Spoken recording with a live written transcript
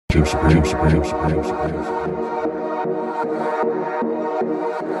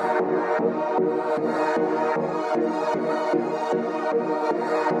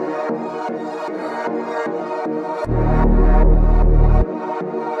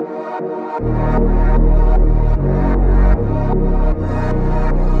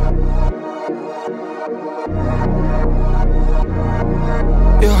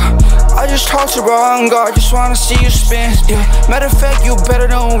I just talked to wrong God, just wanna see you spin. Matter of fact, you better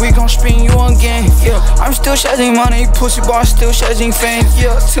know we gon' spin you again. I'm still chasing money, pussy boy, still chasing fame.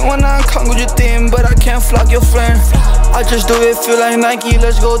 219 看过决定 but I can't flock your friend. I just do it, feel like Nike,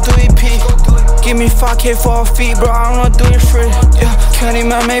 let's go do EP. Give me 5K for a fee, bro, I don't do it free. 看你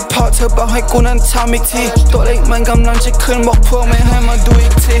们没跑车包ให้กูนั้นทำอีกทีตัวเล็กมันกำลังจะขึ้นบอกพวกไม่ให้มาดูอี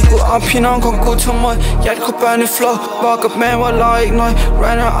กทีกูเอาพี่น้องของกูทั้งหมดยัดเข้าไปใน flow บอกกับแม่ว่ารออีกหน่อย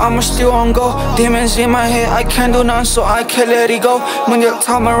Right now I'm still on go Demons in my head I can't do none so I can't let it go มึงอยากท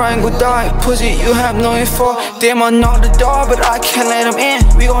ำอะไรกูได้ Pussy you have no info They might knock the door but I can't let them in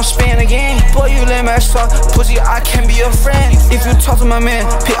We gon' spin again Boy you lame as fuck Pussy I can't be your friend If you talk to my man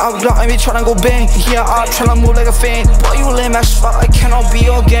Pick up block and be tryna go bang Here I'm tryna move like a fan Boy you lame as fuck I cannot be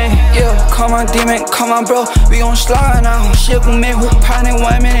your gang Come on demon come on bro We gon' slide now เชื่อกูไม่หุบภายใน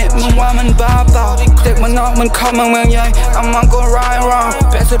1 minute มึงว่ามันบ้าเปล่าเด็กมันนอกมันเข้ามาเมืองใหญ่ I'm not gon' ride around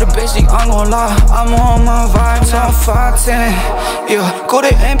Back to the basic I'm gon' lie I'm on my vibe I'm 510 กูไ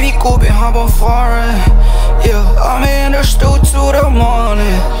ด้ MP กูไปหาบน foreign I'm in the studio to the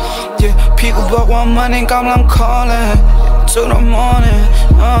morning พี่กูบอกว่ามันกำลัง calling to the morning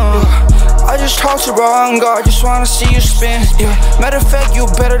I just talked to wrong God, just wanna see you spin. Matter of fact, you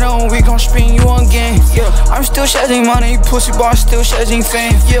better know we gon' spin you again. I'm still chasing money, pussy boy, still chasing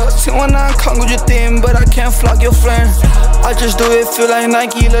fame. 219看过决定 but I can't flock your friend. I just do it, feel like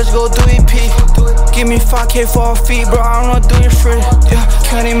Nike, let's go do EP. Give me 5K for a fee, bro, I don't do it free.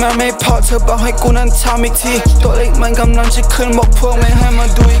 看你们没跑车包ให้กูนั้นทำอีกทีตัวเล็กมันกำลังจะขึ้นบอกพวกไม่ให้มา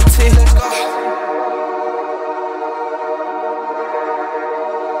ดูอีกที